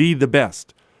 they would be the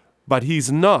best. But he's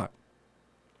not.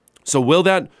 So will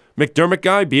that McDermott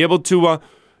guy be able to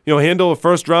handle a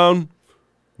first-round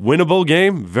winnable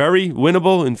game? Very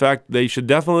winnable. In fact, they should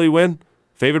definitely win.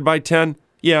 Favored by 10?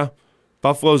 Yeah.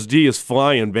 Buffalo's D is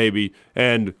flying, baby.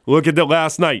 And look at the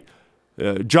last night.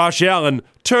 Josh Allen,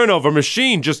 turnover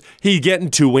machine. He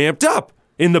getting too amped up.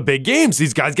 In the big games,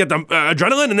 these guys get the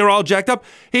adrenaline and they're all jacked up.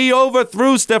 He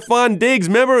overthrew Stephon Diggs.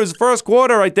 Remember his first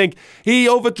quarter, I think. He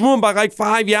overthrew him by like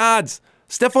 5 yards.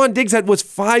 Stephon Diggs was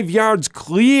 5 yards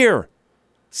clear.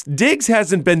 Diggs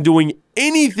hasn't been doing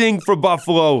anything for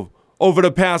Buffalo over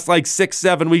the past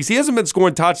 6-7 weeks. He hasn't been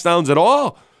scoring touchdowns at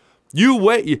all. You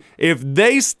wait. If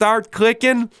they start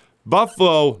clicking,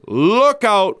 Buffalo, look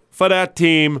out for that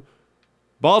team.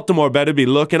 Baltimore better be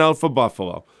looking out for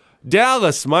Buffalo.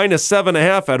 Dallas, minus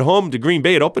 7.5 at home to Green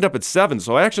Bay. It opened up at 7,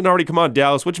 so action already come on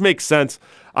Dallas, which makes sense.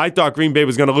 I thought Green Bay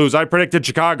was going to lose. I predicted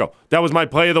Chicago. That was my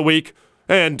play of the week,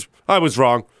 and I was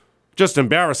wrong. Just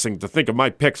embarrassing to think of my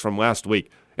picks from last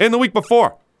week. And the week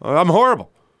before. I'm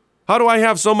horrible. How do I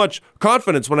have so much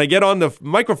confidence when I get on the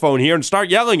microphone here and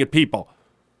start yelling at people?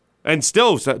 And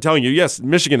still telling you, yes,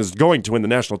 Michigan is going to win the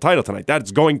national title tonight. That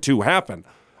is going to happen.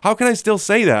 How can I still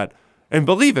say that and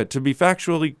believe it to be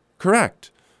factually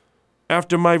correct?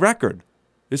 After my record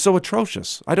is so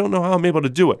atrocious. I don't know how I'm able to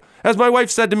do it. As my wife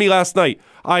said to me last night,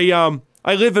 I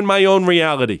live in my own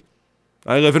reality.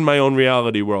 I live in my own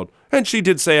reality world. And she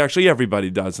did say, actually, everybody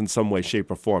does in some way, shape,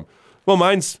 or form. Well,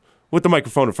 mine's with the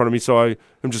microphone in front of me, so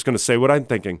I'm just going to say what I'm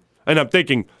thinking. And I'm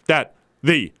thinking that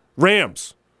the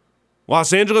Rams,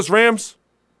 Los Angeles Rams,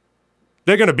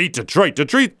 they're going to beat Detroit.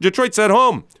 Detroit's at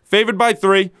home, favored by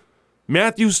 3.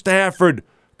 Matthew Stafford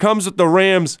comes with the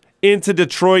Rams into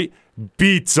Detroit,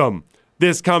 beats them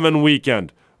this coming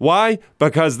weekend. Why?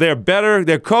 Because they're better.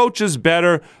 Their coach is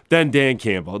better than Dan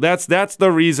Campbell. That's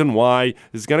the reason why.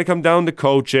 It's going to come down to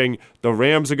coaching. The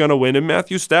Rams are going to win. And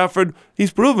Matthew Stafford,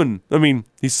 he's proven. I mean,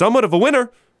 he's somewhat of a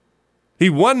winner. He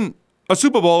won a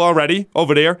Super Bowl already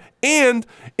over there. And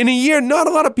in a year, not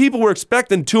a lot of people were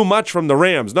expecting too much from the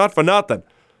Rams. Not for nothing.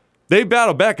 They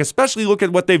battle back, especially look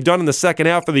at what they've done in the second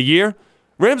half of the year.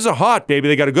 Rams are hot, baby.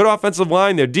 They got a good offensive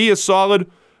line. Their D is solid.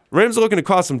 Rams are looking to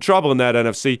cause some trouble in that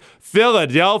NFC.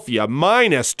 Philadelphia,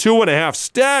 minus 2.5,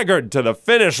 staggered to the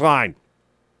finish line.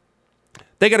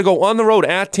 They got to go on the road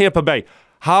at Tampa Bay.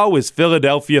 How is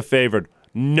Philadelphia favored?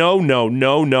 No.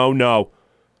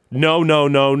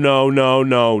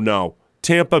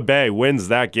 Tampa Bay wins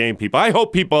that game, people. I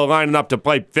hope people are lining up to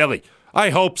play Philly. I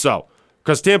hope so,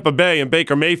 because Tampa Bay and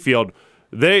Baker Mayfield,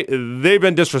 they've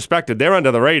been disrespected. They're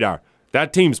under the radar.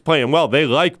 That team's playing well. They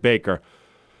like Baker.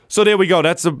 So there we go.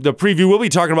 That's the preview. We'll be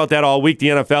talking about that all week, the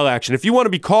NFL action. If you want to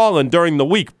be calling during the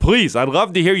week, please, I'd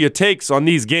love to hear your takes on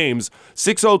these games.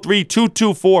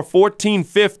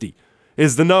 603-224-1450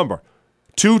 is the number.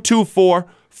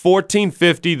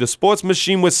 224-1450, the Sports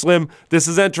Machine with Slim. This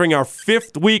is entering our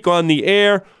 5th week on the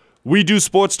air. We do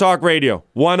sports talk radio,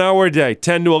 1 hour a day,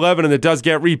 10 to 11, and it does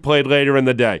get replayed later in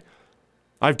the day.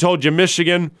 I've told you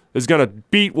Michigan is going to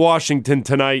beat Washington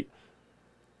tonight.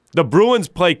 The Bruins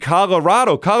play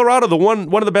Colorado. Colorado,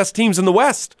 one of the best teams in the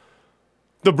West.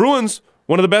 The Bruins,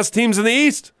 one of the best teams in the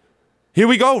East. Here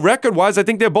we go. Record-wise, I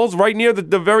think they're both right near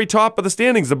the very top of the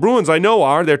standings. The Bruins, I know,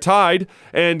 are. They're tied.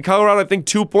 And Colorado, I think,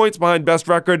 2 points behind best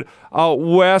record out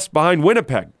west behind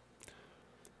Winnipeg.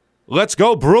 Let's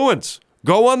go, Bruins.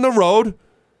 Go on the road.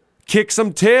 Kick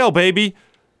some tail, baby.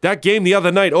 That game the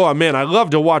other night, oh, man, I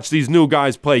love to watch these new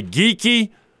guys play.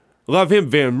 Geeky. Love him.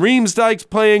 Van Riemsdyk's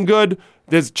playing good.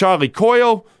 There's Charlie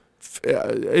Coyle.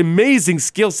 Amazing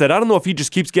skill set. I don't know if he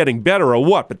just keeps getting better or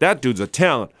what, but that dude's a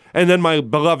talent. And then my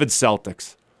beloved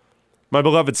Celtics.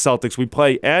 We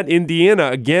play at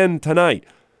Indiana again tonight.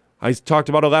 I talked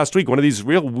about it last week. One of these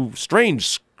real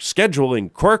strange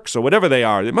scheduling quirks or whatever they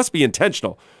are. It must be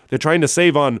intentional. They're trying to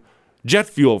save on jet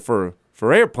fuel for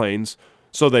airplanes.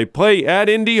 So they play at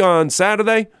Indy on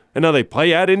Saturday, and now they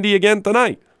play at Indy again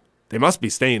tonight. They must be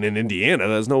staying in Indiana.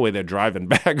 There's no way they're driving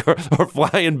back or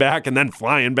flying back and then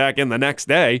flying back in the next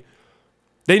day.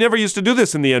 They never used to do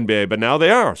this in the NBA, but now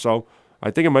they are. So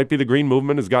I think it might be the green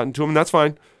movement has gotten to them, and that's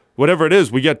fine. Whatever it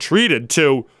is, we get treated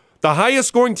to the highest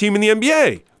scoring team in the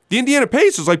NBA. The Indiana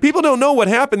Pacers. Like, people don't know what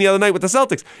happened the other night with the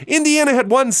Celtics. Indiana had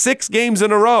won 6 games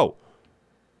in a row.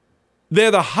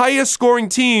 They're the highest scoring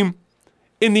team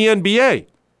in the NBA.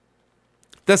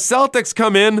 The Celtics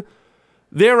come in,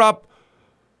 they're up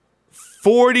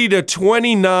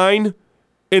 40-29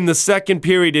 in the second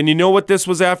period. And you know what this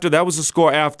was after? That was the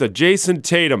score after. Jason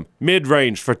Tatum,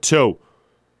 mid-range for 2.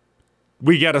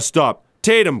 We got to stop.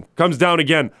 Tatum comes down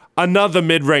again. Another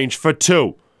mid-range for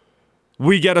 2.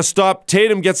 We got to stop.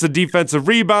 Tatum gets the defensive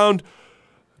rebound,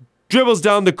 dribbles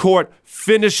down the court,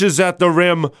 finishes at the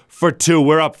rim for 2.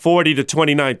 We're up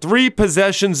 40-29. 3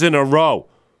 possessions in a row.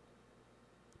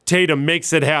 Tatum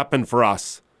makes it happen for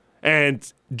us.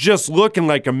 And just looking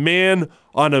like a man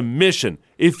on a mission.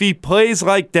 If he plays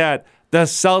like that, the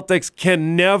Celtics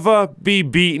can never be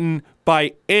beaten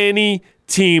by any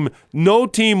team. No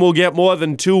team will get more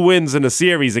than 2 wins in a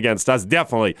series against us,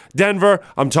 definitely. Denver,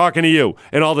 I'm talking to you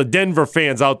and all the Denver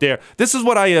fans out there. This is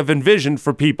what I have envisioned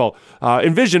for people,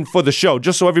 envisioned for the show,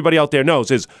 just so everybody out there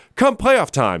knows, is come playoff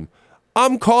time,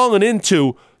 I'm calling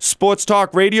into sports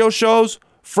talk radio shows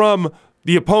from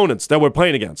the opponents that we're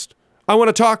playing against. I want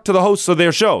to talk to the hosts of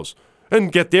their shows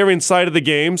and get their insight of the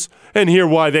games and hear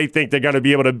why they think they're going to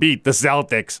be able to beat the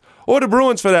Celtics or the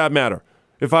Bruins for that matter.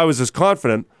 If I was as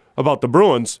confident about the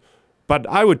Bruins, but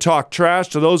I would talk trash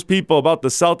to those people about the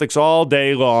Celtics all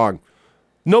day long.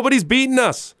 Nobody's beating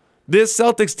us. This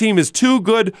Celtics team is too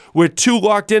good. We're too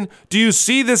locked in. Do you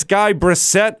see this guy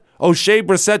Brissett, O'Shea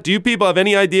Brissett? Do you people have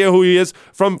any idea who he is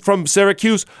from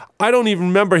Syracuse? I don't even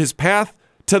remember his path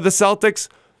to the Celtics.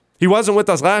 He wasn't with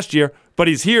us last year, but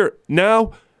he's here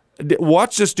now.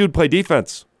 Watch this dude play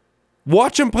defense.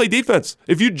 Watch him play defense.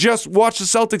 If you just watch the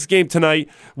Celtics game tonight,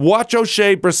 watch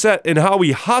O'Shea Brissett and how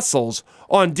he hustles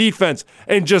on defense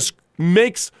and just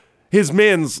makes his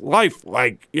man's life,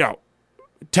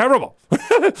 terrible.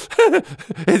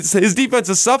 His defense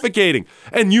is suffocating.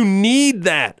 And you need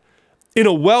that. In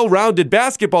a well-rounded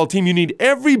basketball team, you need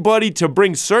everybody to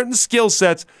bring certain skill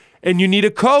sets, and you need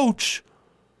a coach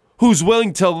who's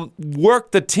willing to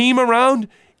work the team around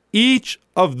each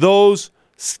of those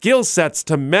skill sets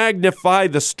to magnify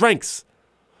the strengths.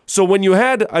 So when you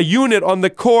had a unit on the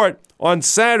court on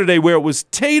Saturday where it was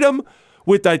Tatum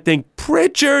with, I think,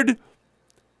 Pritchard,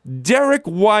 Derek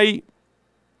White,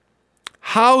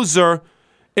 Hauser,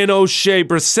 and O'Shea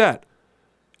Brissett,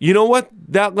 you know what?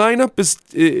 That lineup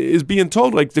is being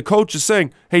told, like the coach is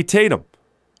saying, hey, Tatum,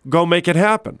 go make it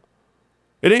happen.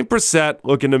 It ain't Brissett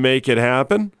looking to make it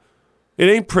happen. It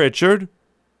ain't Pritchard.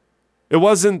 It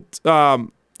wasn't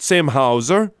Sam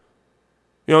Hauser.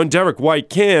 And Derek White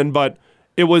can, but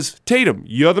it was Tatum.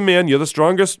 You're the man. You're the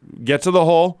strongest. Get to the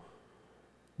hole.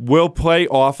 We'll play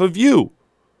off of you.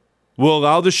 We'll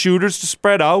allow the shooters to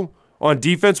spread out. On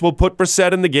defense, we'll put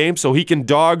Brissett in the game so he can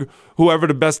dog whoever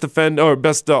the best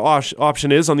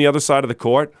option is on the other side of the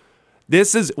court.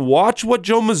 Watch what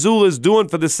Joe Mazzulla is doing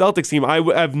for the Celtics team. I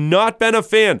have not been a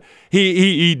fan.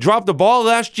 He dropped the ball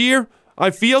last year,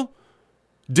 I feel.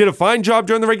 did a fine job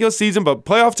during the regular season, but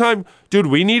playoff time, dude,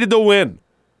 we needed to win.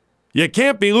 You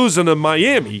can't be losing to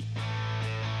Miami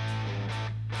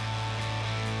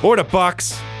or the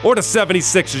Bucks or the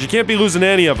 76ers. You can't be losing to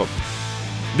any of them.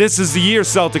 This is the year,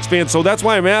 Celtics fans, so that's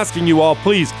why I'm asking you all,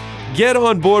 please, get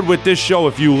on board with this show.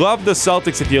 If you love the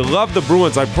Celtics, if you love the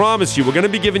Bruins, I promise you, we're going to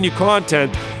be giving you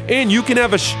content, and you can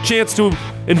have a chance to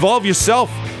involve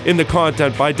yourself in the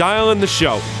content by dialing the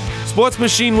show. Sports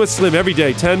Machine with Slim every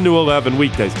day, 10 to 11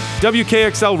 weekdays.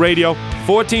 WKXL Radio,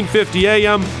 1450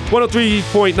 AM,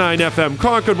 103.9 FM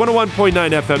Concord, 101.9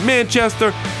 FM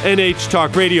Manchester,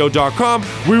 NHTalkRadio.com.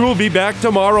 We will be back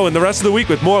tomorrow and the rest of the week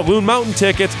with more Loon Mountain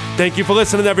tickets. Thank you for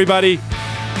listening, everybody.